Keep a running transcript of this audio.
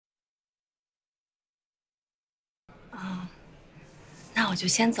那我就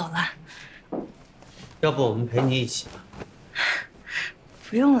先走了。要不我们陪你一起吧？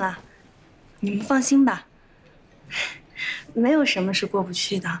不用了，你们放心吧，没有什么是过不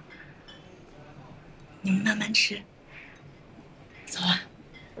去的。你们慢慢吃。走了。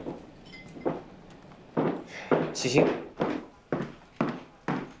喜欣。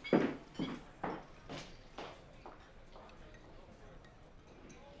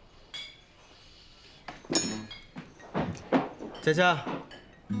 佳佳，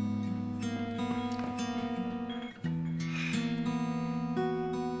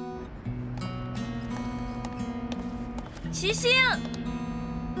齐星，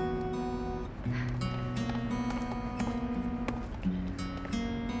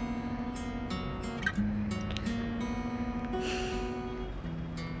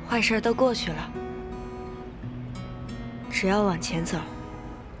坏事都过去了，只要往前走，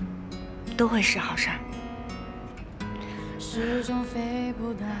都会是好事儿。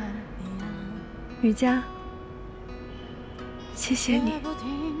 雨佳，谢谢你，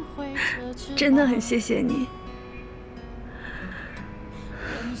真的很谢谢你。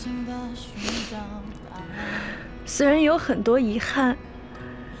虽然有很多遗憾，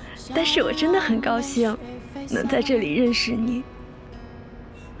但是我真的很高兴能在这里认识你。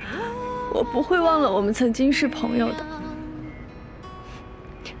我不会忘了我们曾经是朋友的，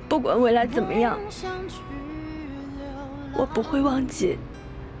不管未来怎么样。 我不会忘记，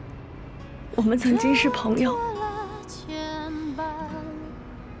我们曾经是朋友。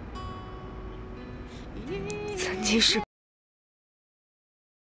曾经是。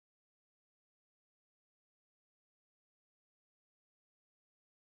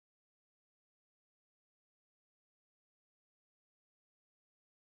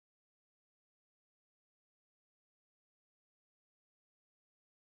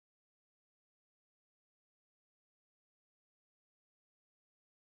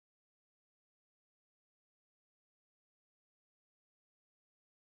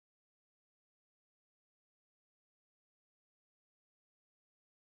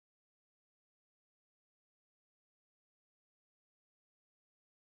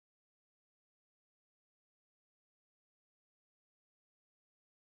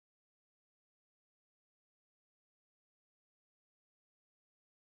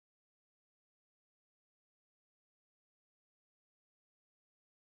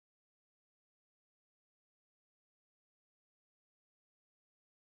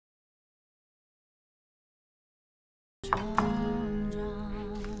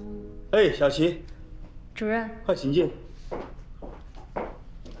哎，小齐，主任，快请进。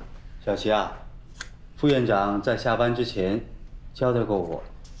小齐啊，副院长在下班之前交代过我，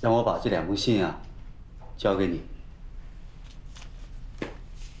让我把这2封信啊交给你。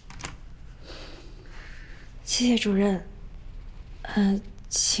谢谢主任。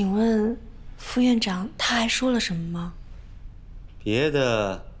请问副院长他还说了什么吗？别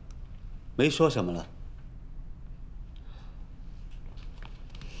的没说什么了。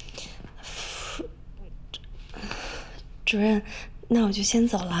 主任，那我就先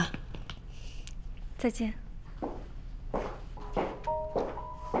走了。再见。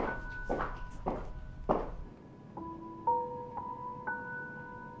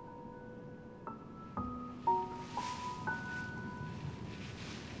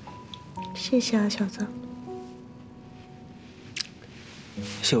谢谢啊，小子。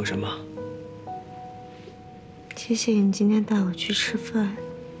谢我什么？谢谢你今天带我去吃饭。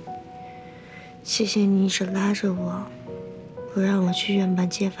谢谢你一直拉着我。 不让我去院办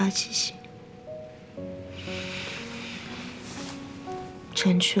揭发气息，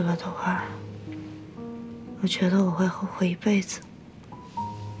真去了的话，我觉得我会后悔一辈子。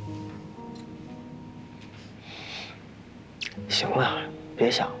行了，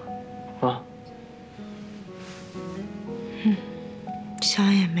别想了，啊。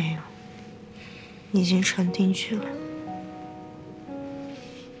想也没有，已经成定局了。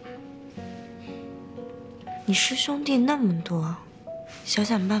 你师兄弟那么多，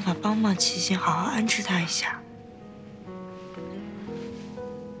想办法帮忙齐心，好好安置他一下。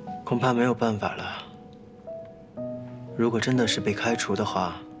恐怕没有办法了。如果真的是被开除的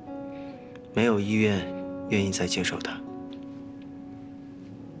话，没有医院愿意再接受他。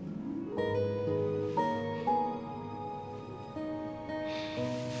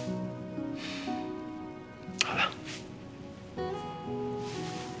好了，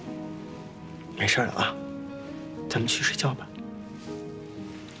没事了啊。 咱们去睡觉吧。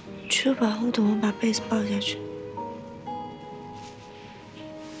去吧，我等我把被子抱下去。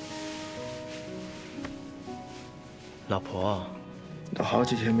老婆，都好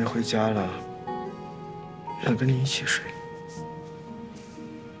几天没回家了，想跟你一起睡。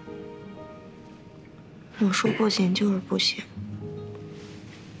我说不行就是不行。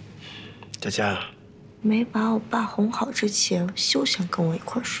佳佳，没把我爸哄好之前，休想跟我一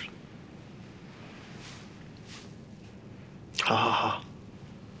块睡。好，好，好。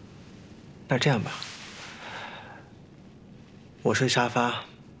那这样吧，我睡沙发，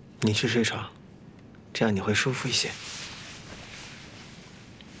你去睡床，这样你会舒服一些。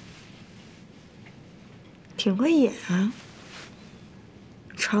挺会演啊。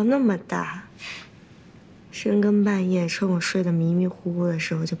床那么大，深更半夜趁我睡得迷迷糊糊的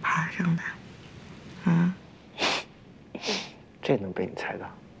时候就爬上来，啊？这能被你猜到？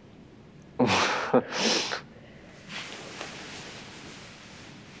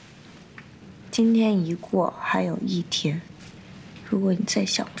今天一过，还有一天，如果你再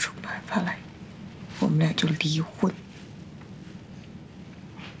想不出办法来，我们俩就离婚。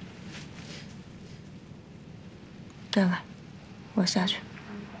对了，我下去。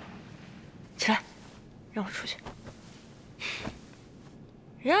起来，让我出去。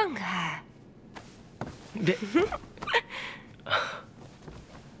让开！别。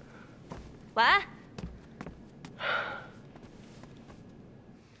晚安。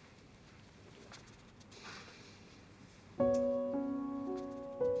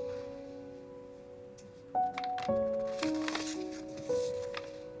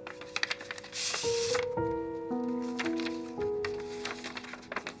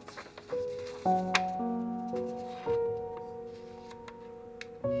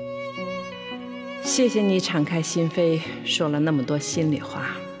谢谢你敞开心扉，说了那么多心里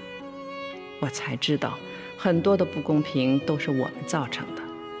话。我才知道，很多的不公平都是我们造成的。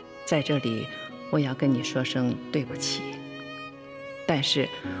在这里，我要跟你说声对不起。但是，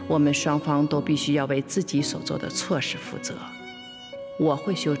我们双方都必须要为自己所做的错事负责。我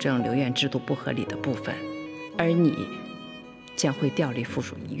会修正留院制度不合理的部分，而你将会调离附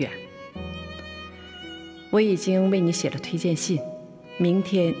属医院。我已经为你写了推荐信。明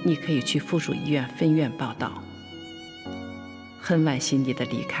天你可以去附属医院分院报到。很惋惜你的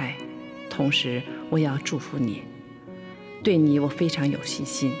离开，同时我要祝福你。对你我非常有信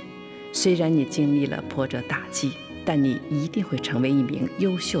心，虽然你经历了波折打击，但你一定会成为一名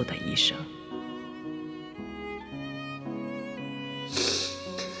优秀的医生。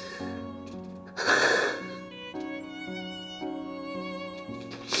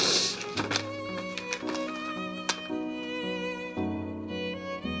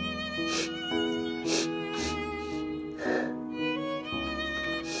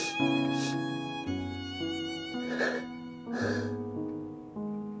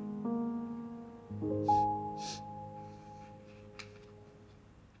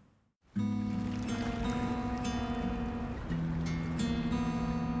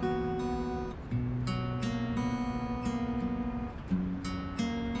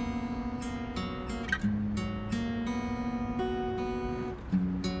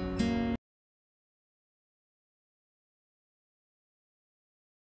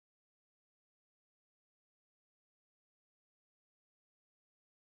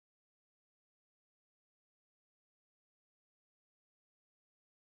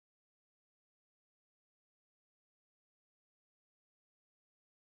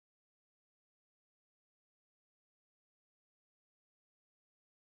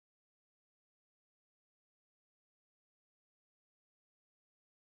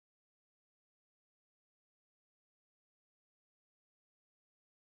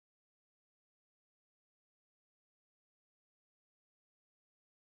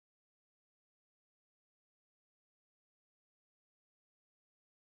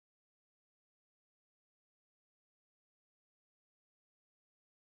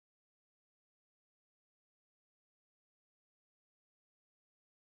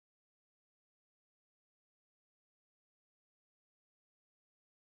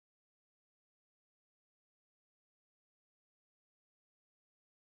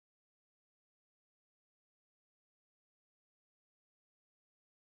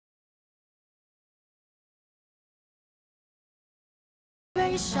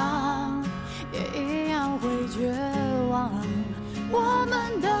悲伤也一样会绝望，我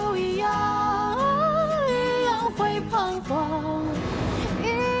们都一样，一样会彷徨，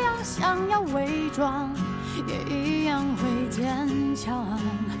一样想要伪装，也一样会坚强，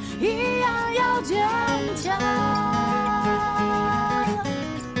一样要坚强。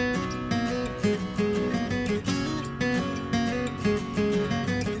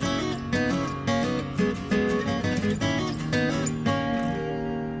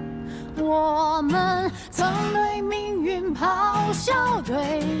我们曾对命运咆哮，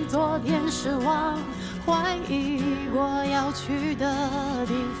对昨天失望，怀疑过要去的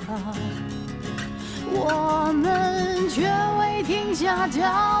地方。我们却未停下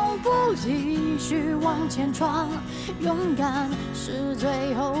脚步，继续往前闯。勇敢是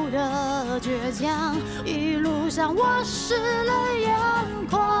最后的倔强，一路上我湿了眼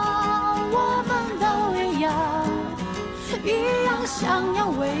眶。我们都一样想要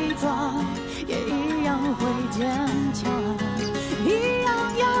伪装，也一样会坚强，一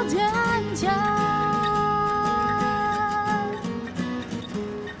样要坚强。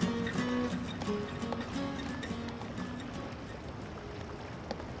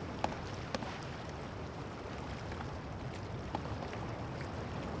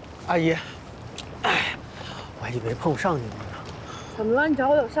阿姨，哎，我还以为碰上你们呢。怎么了？你找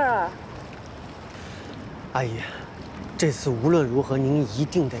我有事儿啊？阿姨，这次无论如何，您一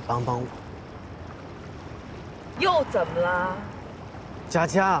定得帮帮我。又怎么了？佳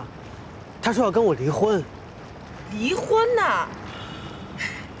佳，她说要跟我离婚。离婚呐？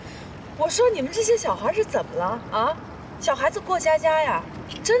我说你们这些小孩是怎么了啊？小孩子过家家呀，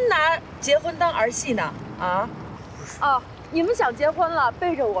真拿结婚当儿戏呢啊？哦，你们想结婚了，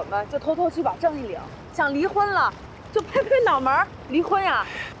背着我们就偷偷去把证一领；想离婚了，就拍拍脑门离婚呀。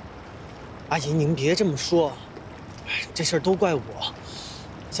阿姨，您别这么说，这事儿都怪我。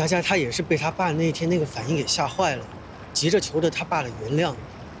佳佳她也是被她爸那天那个反应给吓坏了，急着求得她爸的原谅。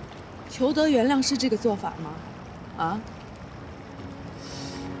求得原谅是这个做法吗？啊？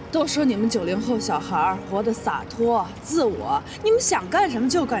都说你们90后小孩活得洒脱自我，你们想干什么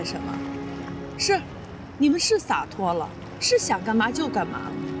就干什么。是，你们是洒脱了，是想干嘛就干嘛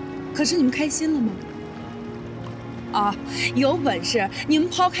了。可是你们开心了吗？啊，有本事你们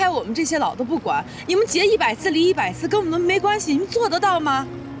抛开我们这些老的不管，你们结100次离100次跟我们没关系，你们做得到吗？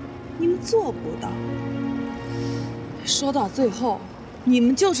你们做不到。说到最后，你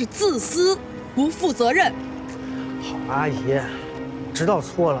们就是自私，不负责任。好，阿姨，知道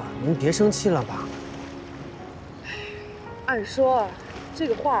错了，您别生气了吧？按说，这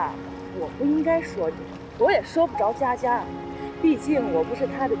个话我不应该说你，我也说不着佳佳，毕竟我不是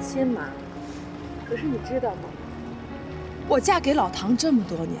她的亲妈。可是你知道吗？我嫁给老唐这么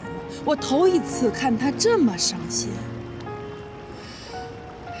多年了，我头一次看他这么伤心。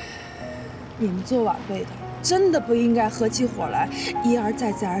你们做晚辈的，真的不应该合起伙来，一而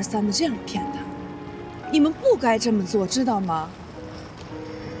再再而三的这样骗他。你们不该这么做，知道吗？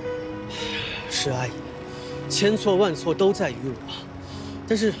是阿姨，千错万错都在于我。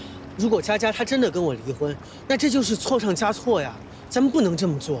但是，如果佳佳她真的跟我离婚，那这就是错上加错呀！咱们不能这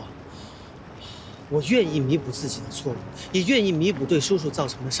么做。我愿意弥补自己的错误，也愿意弥补对叔叔造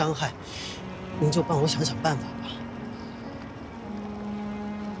成的伤害。您就帮我想想办法吧。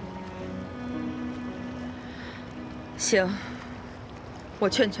行，我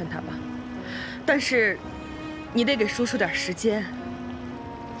劝劝他吧，但是你得给叔叔点时间。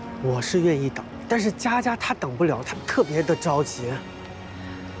我是愿意等，但是佳佳她等不了，她特别的着急。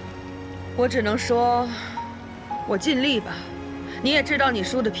我只能说，我尽力吧。你也知道你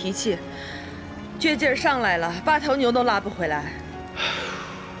叔的脾气。倔劲儿上来了，8头牛都拉不回来。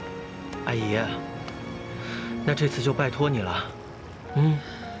阿姨，那这次就拜托你了。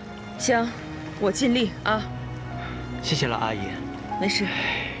行，我尽力啊。谢谢了，阿姨。没事。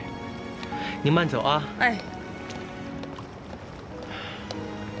您慢走啊。哎。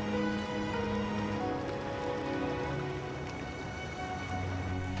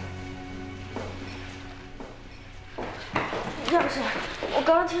要不是我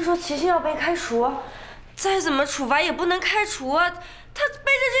刚刚听说齐星要被开除，再怎么处罚也不能开除啊！他背着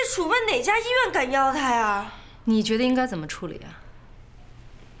这处分，哪家医院敢要他呀？你觉得应该怎么处理啊？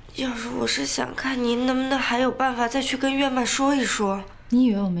要是我是想看您能不能还有办法再去跟院办说一说。你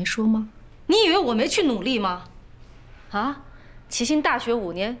以为我没说吗？你以为我没去努力吗？啊，齐星大学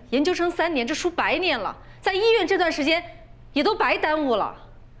5年，研究生3年，这书白念了，在医院这段时间也都白耽误了。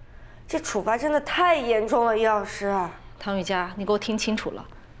这处罚真的太严重了，叶老师。唐雨佳，你给我听清楚了。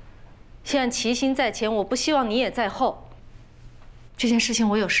现在齐星在前，我不希望你也在后。这件事情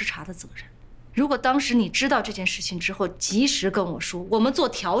我有失察的责任。如果当时你知道这件事情之后，及时跟我说，我们做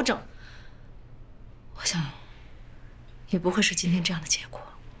调整，我想也不会是今天这样的结果。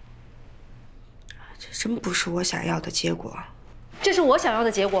这真不是我想要的结果。这是我想要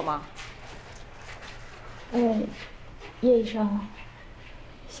的结果吗？叶医生，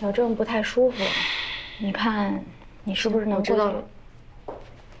小郑不太舒服，你看你是不是能过去？我知道了。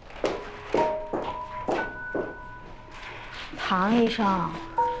唐医生，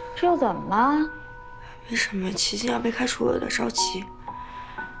这又怎么了？为什么齐星要被开除？我有点着急。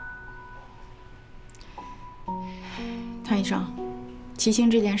唐医生，齐星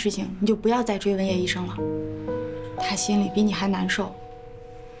这件事情你就不要再追问叶医生了，他心里比你还难受。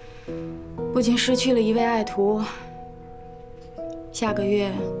不仅失去了一位爱徒，下个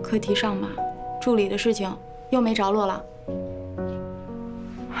月课题上马，助理的事情又没着落了。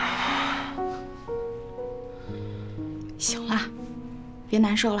行了，别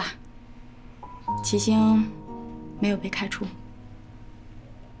难受了。齐星没有被开除，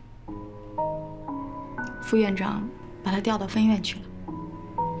副院长把他调到分院去了。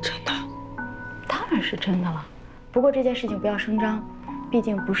真的？当然是真的了。不过这件事情不要声张，毕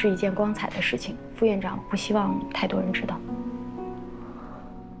竟不是一件光彩的事情。副院长不希望太多人知道。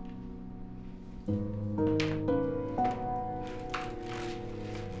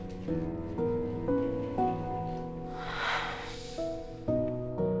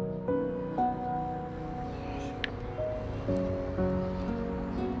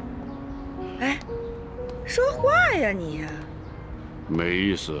哎，说话呀你！没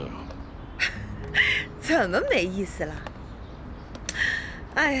意思。怎么没意思了？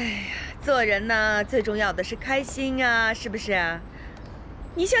哎呀，做人呢，最重要的是开心啊，是不是啊？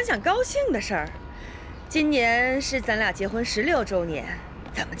你想想高兴的事儿，今年是咱俩结婚16周年，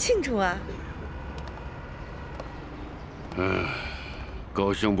怎么庆祝啊？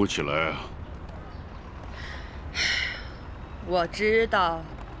高兴不起来啊。我知道，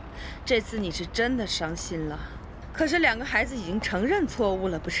这次你是真的伤心了，可是2个孩子已经承认错误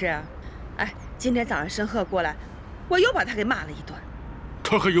了，不是？哎，今天早上申赫过来，我又把他给骂了一顿。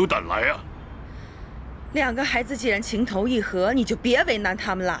他还有胆来啊？2个孩子既然情投意合，你就别为难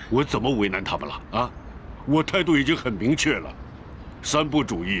他们了。我怎么为难他们了啊？我态度已经很明确了，3不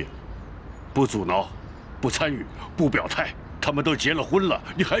主义，不阻挠，不参与，不表态。他们都结了婚了，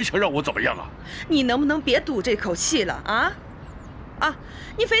你还想让我怎么样啊？你能不能别赌这口气了啊？啊，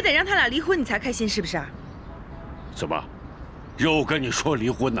你非得让他俩离婚你才开心是不是？怎么，又跟你说离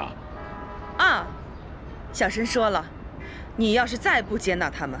婚呢？啊，小申说了，你要是再不接纳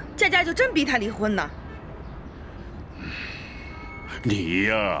他们，佳佳就真逼他离婚呢。你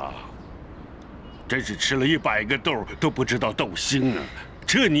呀，真是吃了100个豆都不知道豆腥啊！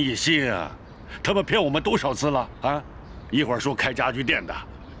这你也信啊？他们骗我们多少次了啊？一会儿说开家具店的，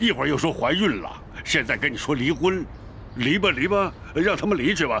一会儿又说怀孕了，现在跟你说离婚，离吧离吧，让他们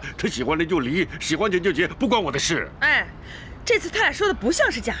离去吧。他喜欢离就离，喜欢结就结，不关我的事。哎，这次他俩说的不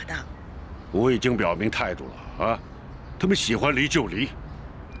像是假的。我已经表明态度了啊，他们喜欢离就离，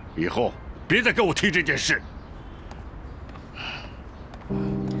以后别再跟我提这件事。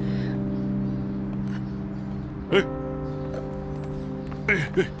哎，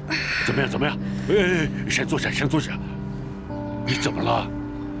怎么样？怎么样？先坐下，先坐下。你怎么了？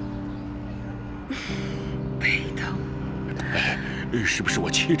背疼。是不是我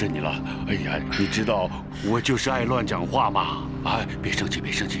气着你了？哎呀，你知道我就是爱乱讲话嘛！啊，别生气，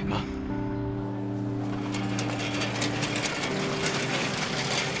别生气啊！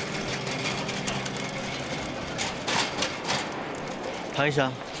唐医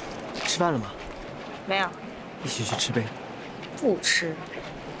生，吃饭了吗？没有。一起去吃呗。不吃。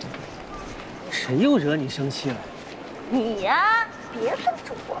谁又惹你生气了？你呀，别跟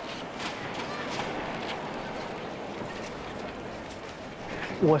着我。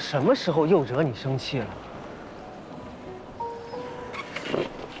我什么时候又惹你生气了？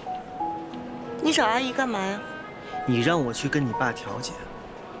你找阿姨干嘛呀？你让我去跟你爸调解，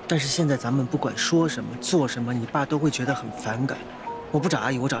但是现在咱们不管说什么做什么，你爸都会觉得很反感。我不找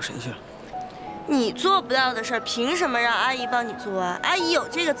阿姨，我找谁去？你做不到的事儿，凭什么让阿姨帮你做啊？阿姨有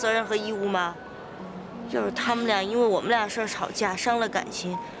这个责任和义务吗？要是他们俩因为我们俩事儿吵架，伤了感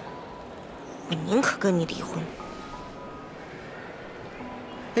情，我宁可跟你离婚。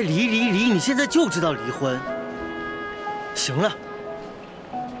哎，离！你现在就知道离婚。行了，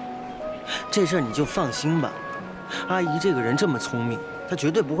这事儿你就放心吧。阿姨这个人这么聪明，她绝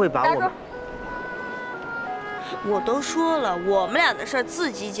对不会把我。我都说了，我们俩的事儿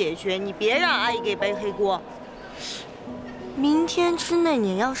自己解决，你别让阿姨给背黑锅。明天之内，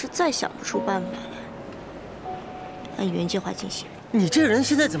你要是再想不出办法来，按原计划进行。你这人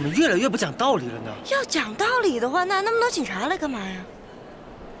现在怎么越来越不讲道理了呢？要讲道理的话，那么多警察来干嘛呀？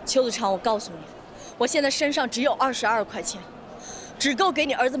邱子长，我告诉你，我现在身上只有22块钱，只够给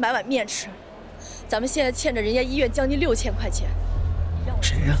你儿子买碗面吃。咱们现在欠着人家医院将近6000块钱，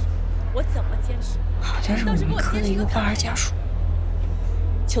谁呀？我怎么坚持？好像是我们科的一个患儿家属。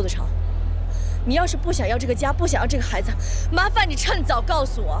邱子长，你要是不想要这个家，不想要这个孩子，麻烦你趁早告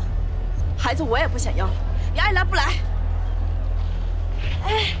诉我。孩子我也不想要了，你爱来不来？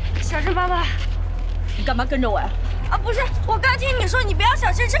哎，小郑爸爸，你干嘛跟着我呀？啊，不是，我刚听你说你不要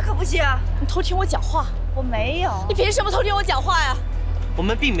小郑，这可不行。你偷听我讲话？我没有。你凭什么偷听我讲话呀？我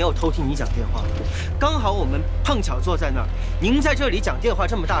们并没有偷听你讲电话，刚好我们碰巧坐在那儿，您在这里讲电话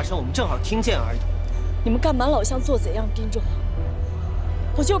这么大声，我们正好听见而已。你们干嘛老像做贼一样盯着我？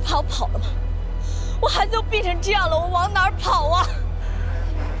我就是怕我跑了吗？我孩子都病成这样了，我往哪儿跑啊？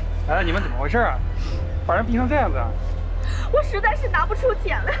哎，你们怎么回事啊？把人逼成这样子啊！我实在是拿不出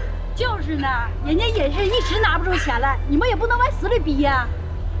钱来。就是呢，人家也是一时拿不出钱来，你们也不能往死里逼呀。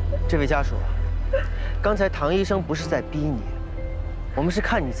这位家属，刚才唐医生不是在逼你，我们是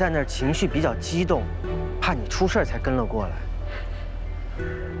看你在那儿情绪比较激动，怕你出事儿才跟了过来。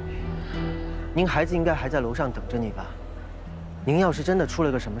您孩子应该还在楼上等着你吧？您要是真的出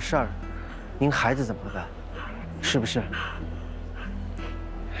了个什么事儿，您孩子怎么办？是不是？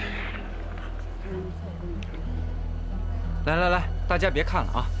来来来，大家别看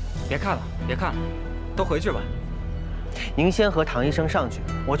了啊！别看了，别看了，都回去吧。您先和唐医生上去，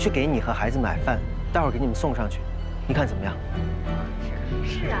我去给你和孩子买饭，待会儿给你们送上去，你看怎么样？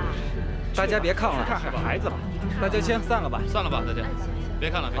是啊。大家别看了，看孩子吧。大家先散了吧，散了吧，大家，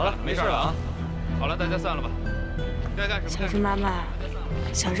别看了，好了，没事了啊。好了，大家散了吧。该干什么？小珍妈妈，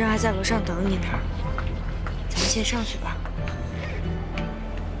小珍还在楼上等你呢，咱们先上去吧。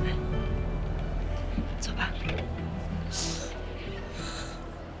走吧。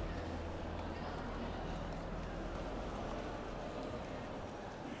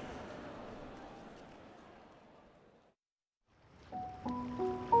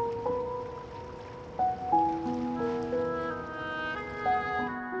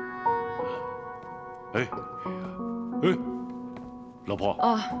哎，老婆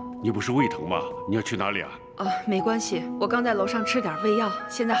啊，你不是胃疼吗？你要去哪里啊？没关系，我刚在楼上吃点胃药，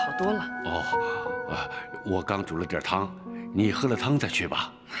现在好多了。我刚煮了点汤，你喝了汤再去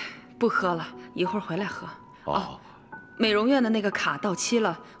吧。不喝了，一会儿回来喝。哦，美容院的那个卡到期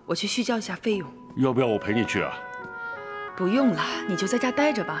了，我去续交一下费用。要不要我陪你去啊？不用了，你就在家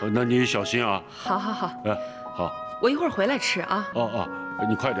待着吧。那你小心啊。好好好。好。我一会儿回来吃啊。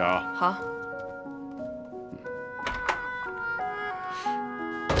你快点啊。好。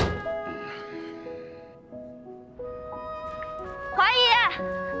华姨，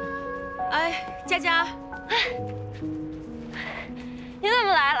哎，佳佳，你怎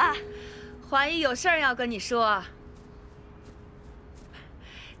么来了？华姨有事儿要跟你说。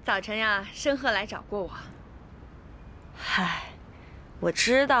早晨呀，申赫来找过我。嗨，我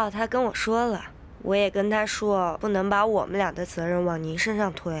知道他跟我说了，我也跟他说，不能把我们俩的责任往您身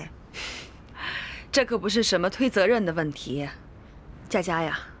上推。这可不是什么推责任的问题，佳佳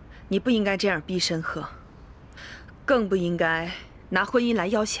呀，你不应该这样逼申赫，更不应该拿婚姻来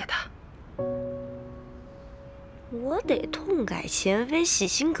要挟他。我得痛改前非，洗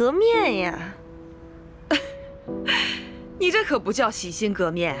心革面呀！你这可不叫洗心革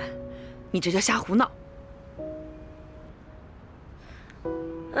面，你这叫瞎胡闹。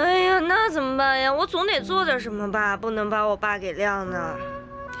哎呀，那怎么办呀？我总得做点什么吧，不能把我爸给晾那儿。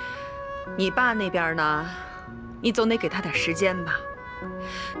你爸那边呢？你总得给他点时间吧。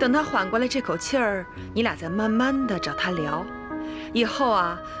等他缓过来这口气儿，你俩再慢慢的找他聊。以后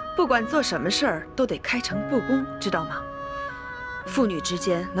啊，不管做什么事儿都得开诚布公，知道吗？父女之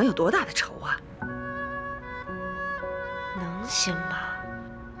间能有多大的仇啊？能行吗？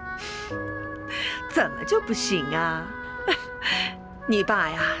怎么就不行啊？你爸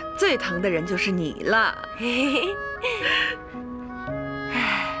呀，最疼的人就是你了。哎，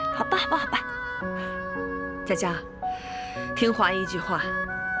好吧，好吧，好吧。佳佳，听华一句话，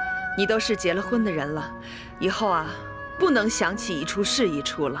你都是结了婚的人了，以后啊，不能想起一出是一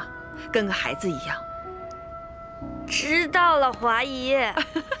出了，跟个孩子一样。知道了，华姨。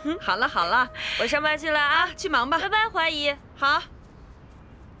好了好了，我上班去了啊，去忙吧。拜拜，华姨。好。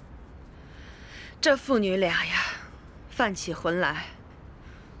这父女俩呀，犯起浑来，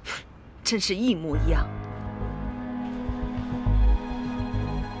真是一模一样。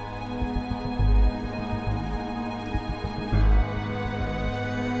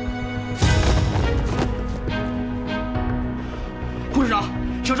护士长，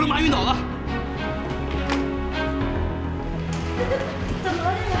小郑麻晕倒了。怎么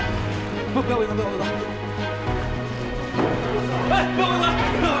了这是？不要围观，不要围观。哎，不要围观，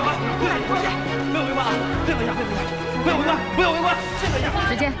不要围观，不要围观，不要围观啊！配合一下，配合一下，不要围观，不要围观，配合一下。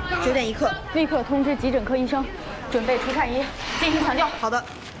时间9点1刻，立刻通知急诊科医生，准备除颤仪，进行抢救。好的。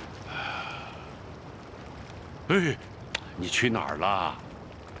哎，你去哪儿了？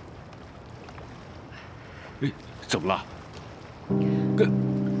哎，怎么了？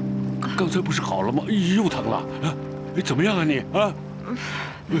刚才不是好了吗？又疼了啊！哎，怎么样啊你啊？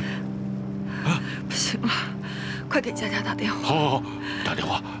不行了，快给佳佳打电话。好，打电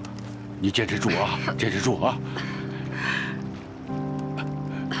话。你坚持住啊，坚持住啊！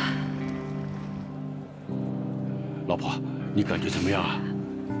老婆，你感觉怎么样啊？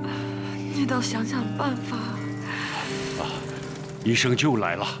你倒想想办法。啊，医生就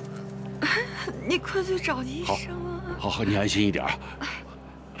来了。你快去找医生啊！好，你安心一点。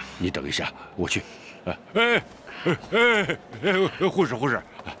你等一下，我去。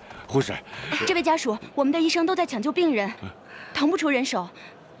护士，这位家属，我们的医生都在抢救病人，腾不出人手，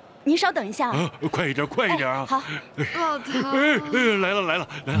您稍等一下啊！快一点啊！好。老唐，来了！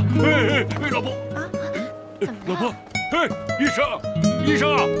老婆，怎么了？老婆，医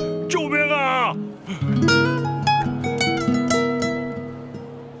生啊，救命啊！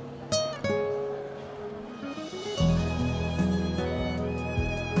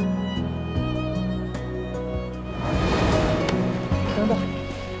等等，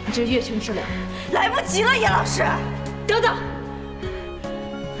你这是越权治疗，来不及了，叶老师。等等，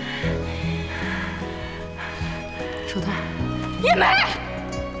手套。叶梅，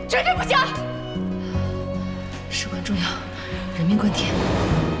绝对不行！事关重要，人命关天。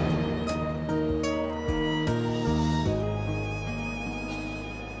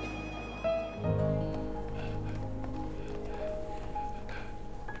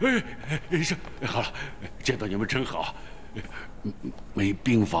医生，好了，见到你们真好。没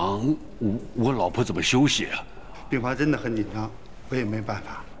病房，我老婆怎么休息啊？病房真的很紧张，我也没办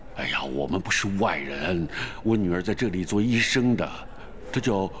法。哎呀，我们不是外人，我女儿在这里做医生的，她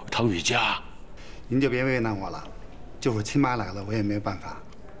叫唐雨佳。您就别为难我了，就是亲妈来了，我也没办法。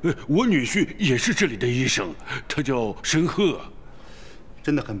我女婿也是这里的医生，他叫申赫。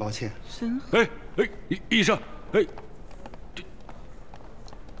真的很抱歉。申赫。医生，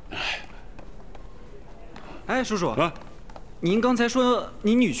叔叔啊，您刚才说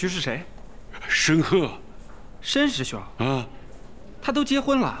您女婿是谁？申赫。申师兄啊，他都结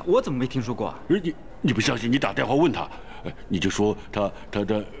婚了，我怎么没听说过？你不相信，你打电话问他，你就说他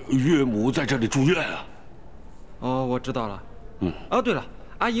的岳母在这里住院啊。哦，我知道了。哦，对了，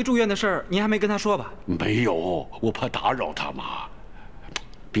阿姨住院的事儿您还没跟她说吧？没有，我怕打扰她嘛。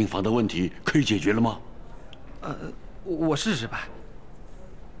病房的问题可以解决了吗？我试试吧，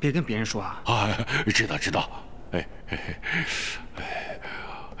别跟别人说啊。知道。哎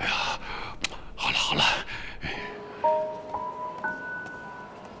呀，好了。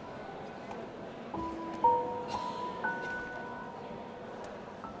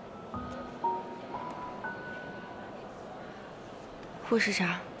护士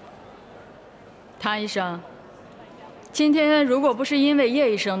长，唐医生，今天如果不是因为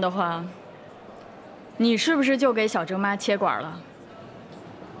叶医生的话，你是不是就给小郑妈切管了？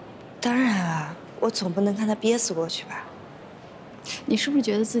当然啊，我总不能看她憋死过去吧？你是不是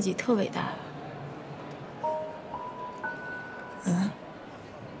觉得自己特伟大？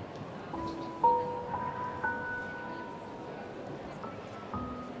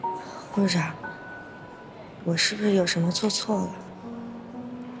护士长，我是不是有什么做错了？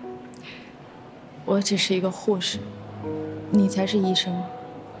我只是一个护士，你才是医生，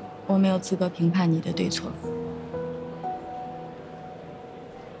我没有资格评判你的对错。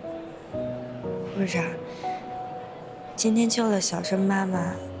护士长，今天救了小珍妈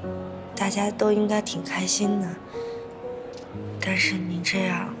妈，大家都应该挺开心的。但是您这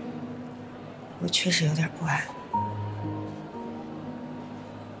样，我确实有点不安。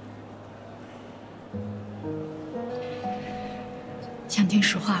想听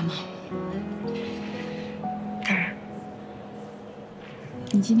实话吗？当然。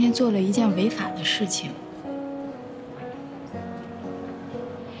你今天做了一件违法的事情。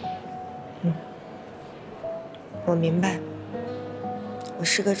我明白，我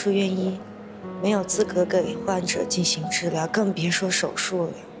是个住院医，没有资格给患者进行治疗，更别说手术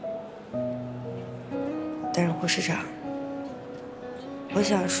了。但是护士长，我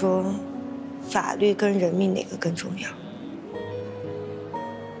想说，法律跟人命哪个更重要？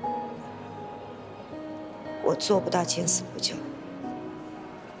我做不到见死不救，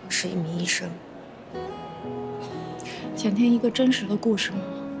我是一名医生。想听一个真实的故事吗？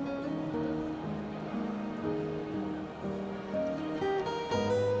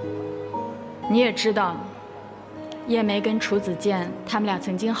你也知道，叶梅跟楚子健他们俩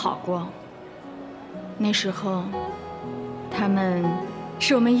曾经好过。那时候，他们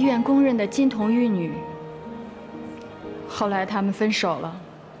是我们医院公认的金童玉女。后来他们分手了。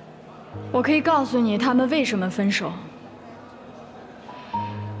我可以告诉你他们为什么分手。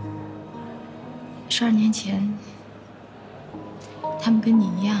12年前，他们跟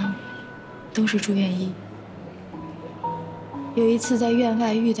你一样，都是住院医。有一次在院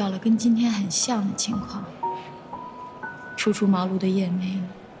外遇到了跟今天很像的情况，初出茅庐的叶梅，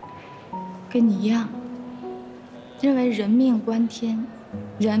跟你一样，认为人命关天，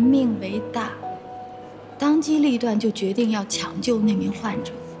人命为大，当机立断就决定要抢救那名患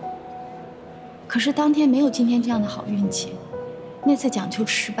者。可是当天没有今天这样的好运气，那次抢救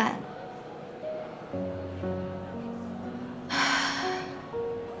失败了。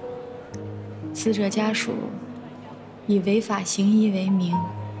死者家属以违法行医为名，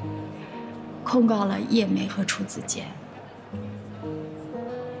控告了叶梅和楚子健。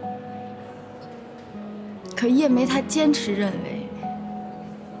可叶梅她坚持认为，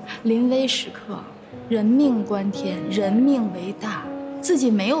临危时刻，人命关天，人命为大，自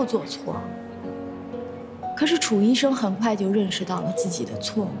己没有做错。可是楚医生很快就认识到了自己的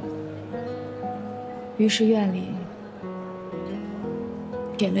错误，于是院里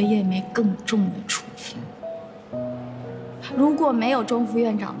给了叶梅更重的处分。如果没有钟副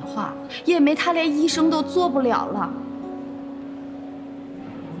院长的话，叶梅她连医生都做不了了。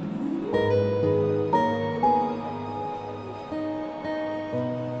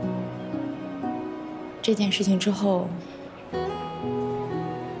这件事情之后，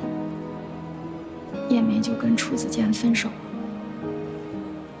叶梅就跟楚子健分手了。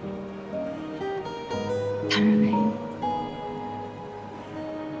她认为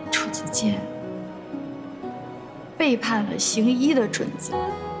楚子健背叛了行医的准则。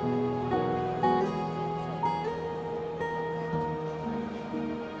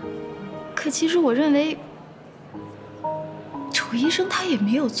可其实我认为，楚医生他也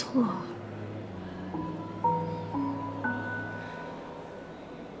没有错。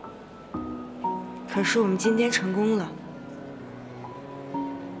可是我们今天成功了。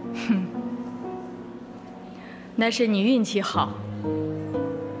哼，那是你运气好。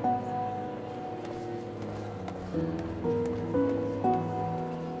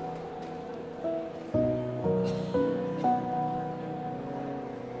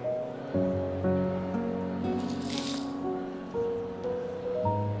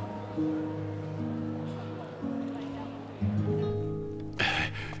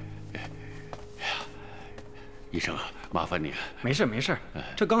医生，麻烦你。没事没事，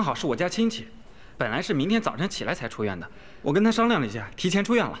这刚好是我家亲戚，本来是明天早晨起来才出院的，我跟他商量了一下，提前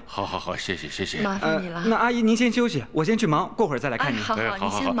出院了。好好好，谢谢谢谢。麻烦你了。那阿姨您先休息，我先去忙，过会儿再来看您。好好，你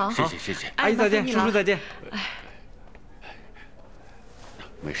先忙。谢谢谢谢。阿姨再见，叔叔再见。哎，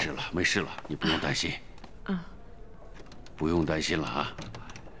没事了没事了，你不用担心。不用担心了啊。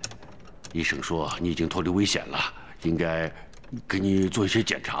医生说你已经脱离危险了，应该给你做一些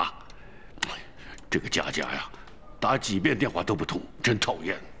检查。这个佳佳呀，打几遍电话都不通，真讨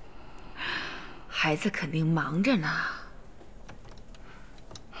厌。孩子肯定忙着呢。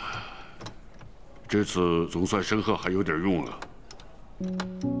这次总算申赫还有点用了。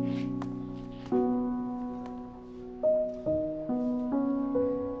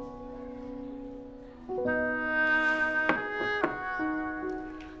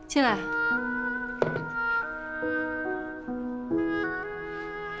进来。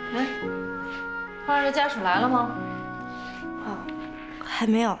哎，患者家属来了吗？哦，还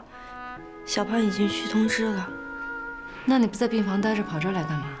没有。小胖已经去通知了。那你不在病房待着，跑这儿来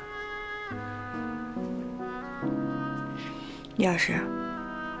干嘛？李老师，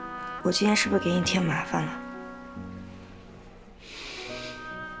我今天是不是给你添麻烦了？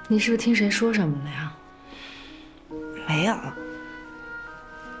你是不是听谁说什么了呀？没有。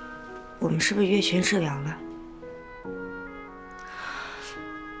我们是不是约全治疗了？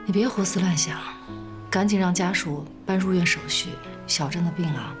你别胡思乱想，赶紧让家属办入院手续。小郑的病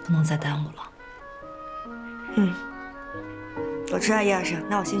啊，不能再耽误了。我知道叶老师，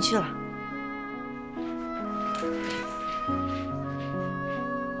那我先去了。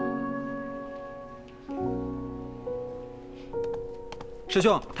师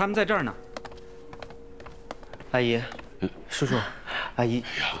兄，他们在这儿呢。阿姨，叔叔，阿姨。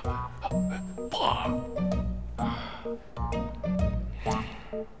爸。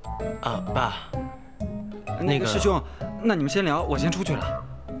爸。那个师兄，那你们先聊，我先出去了。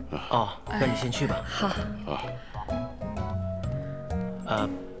哦，那你先去吧。好。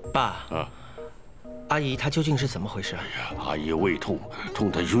爸。阿姨她究竟是怎么回事？哎呀，阿姨胃痛，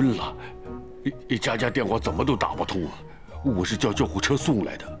痛得晕了，佳佳电话怎么都打不通啊！我是叫救护车送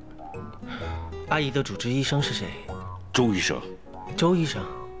来的。阿姨的主治医生是谁？周医生。周医生。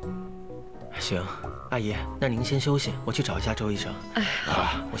行，阿姨，那您先休息，我去找一下周医生。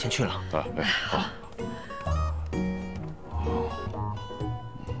我先去了。好。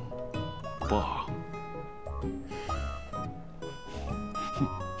爸，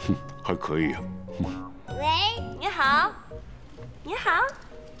还可以啊。喂，你好，你好。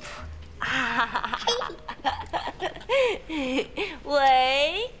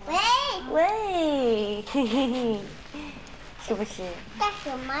喂，喂，喂，小是不是？干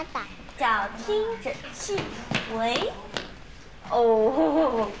什么的？脚听诊器。喂。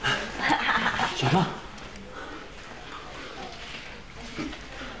哦。什么？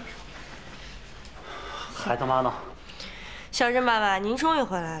孩子妈呢？小郑爸爸，您终于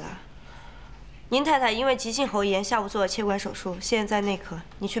回来了。您太太因为急性喉炎，下午做了切管手术，现在在内科，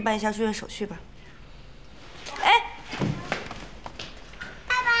你去办一下住院手续吧。哎，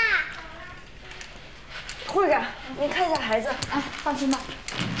爸爸，护士长，您看一下孩子。啊，放心吧。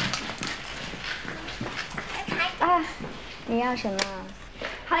哎，你要什么？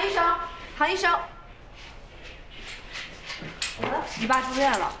唐医生，唐医生，你爸住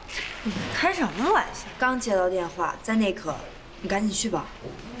院了。你开什么玩笑？刚接到电话，在内科，你赶紧去吧。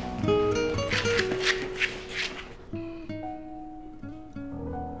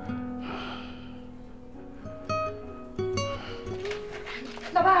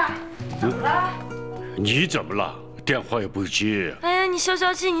老爸，怎么了？你怎么了？电话也不接。哎呀，你消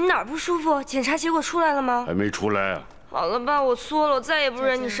消气，你哪儿不舒服？检查结果出来了吗？还没出来啊。好了吧，我错了，我再也不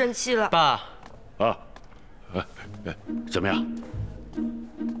忍你生气了。爸。啊，怎么样？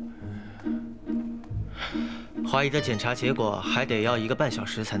华姨的检查结果还得要1个半小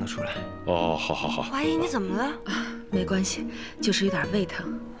时才能出来。哦，好好好。华姨，你怎么了？没关系，就是有点胃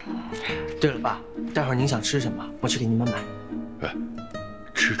疼。对了，爸，待会儿您想吃什么，我去给你们买。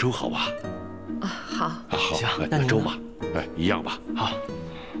吃粥好吧？啊，好。啊好，行，那粥吧，一样吧。好。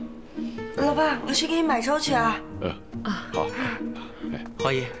老爸，我去给你买粥去啊。好。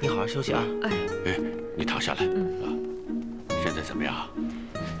华姨，你好好休息啊。哎，你躺下来。现在怎么样？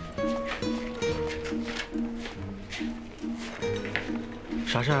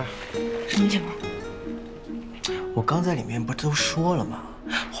啥事儿？什么情况？我刚在里面不都说了吗？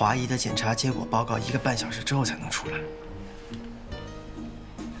华姨的检查结果报告1个半小时之后才能出来。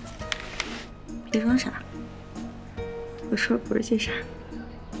别装傻，我说的不是这事儿。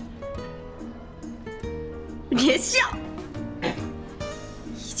别笑，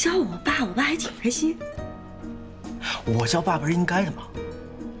你叫我爸，我爸还挺开心。我叫爸不是应该的吗？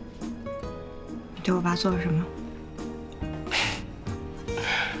你对我爸做了什么？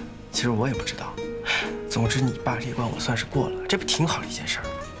其实我也不知道。总之，你爸这关我算是过了，这不挺好的一件事儿？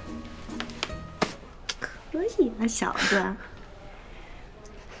可以啊，小子。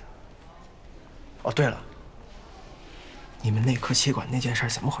哦，对了，你们内科切管那件事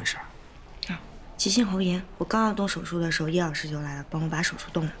怎么回事？急性喉炎，我刚要动手术的时候，叶老师就来了，帮我把手术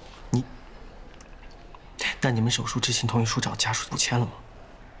动了。那你们手术知情同意书找家属都签了吗？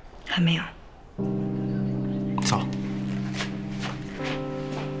还没有。走。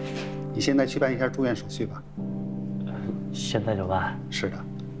你现在去办一下住院手续吧。现在就办？是的。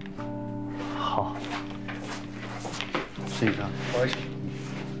好。沈医生，不好意思。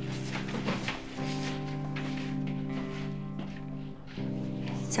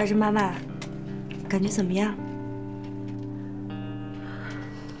小郑妈妈，感觉怎么样？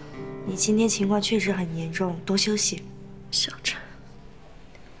你今天情况确实很严重，多休息。小郑。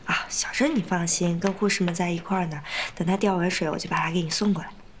啊，小郑你放心，跟护士们在一块儿呢。等他吊完水，我就把他给你送过来。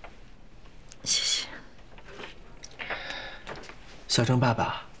谢谢。小郑爸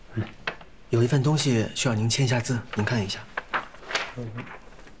爸，有一份东西需要您签一下字，您看一下。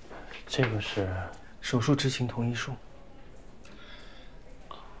这个是手术知情同意书。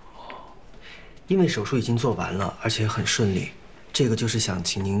因为手术已经做完了，而且很顺利，这个就是想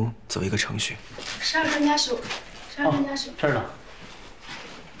请您走一个程序。12分家属，12分家属。这儿呢。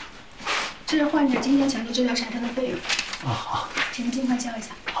这是患者今天抢救治疗产生的费用。好。请您尽快交一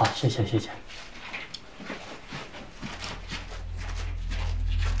下。好，谢谢。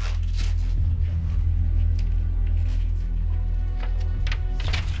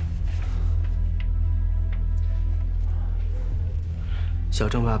小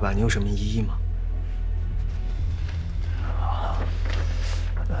郑爸爸，你有什么异议吗？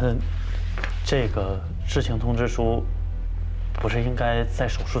这个知情通知书不是应该在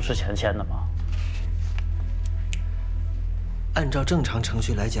手术之前签的吗？按照正常程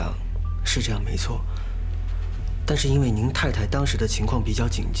序来讲，是这样没错。但是因为您太太当时的情况比较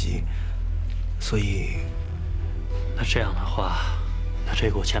紧急，所以……那这样的话，那这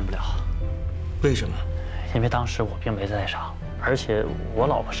个我签不了。为什么？因为当时我并没在场，而且我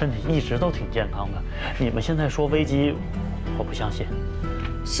老婆身体一直都挺健康的。你们现在说危机，我不相信。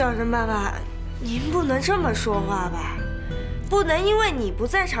小郑爸爸，您不能这么说话吧？不能因为你不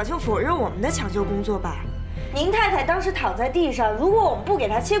在场就否认我们的抢救工作吧？您太太当时躺在地上，如果我们不给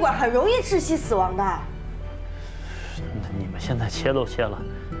她切管，很容易窒息死亡的。那你们现在切都切了，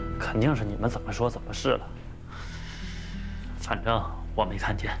肯定是你们怎么说怎么是了。反正我没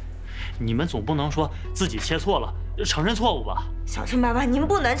看见，你们总不能说自己切错了，承认错误吧？小陈爸爸，您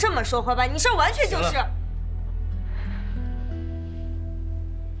不能这么说话吧？你这完全就是。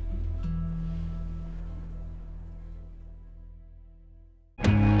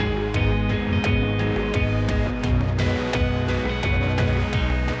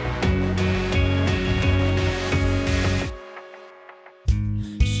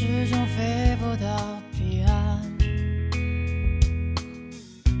始终飞不到彼岸，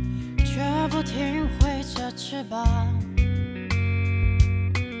却不停挥着翅膀，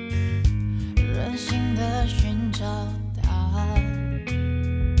任性的寻找答案，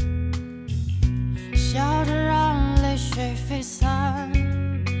笑着让泪水飞散。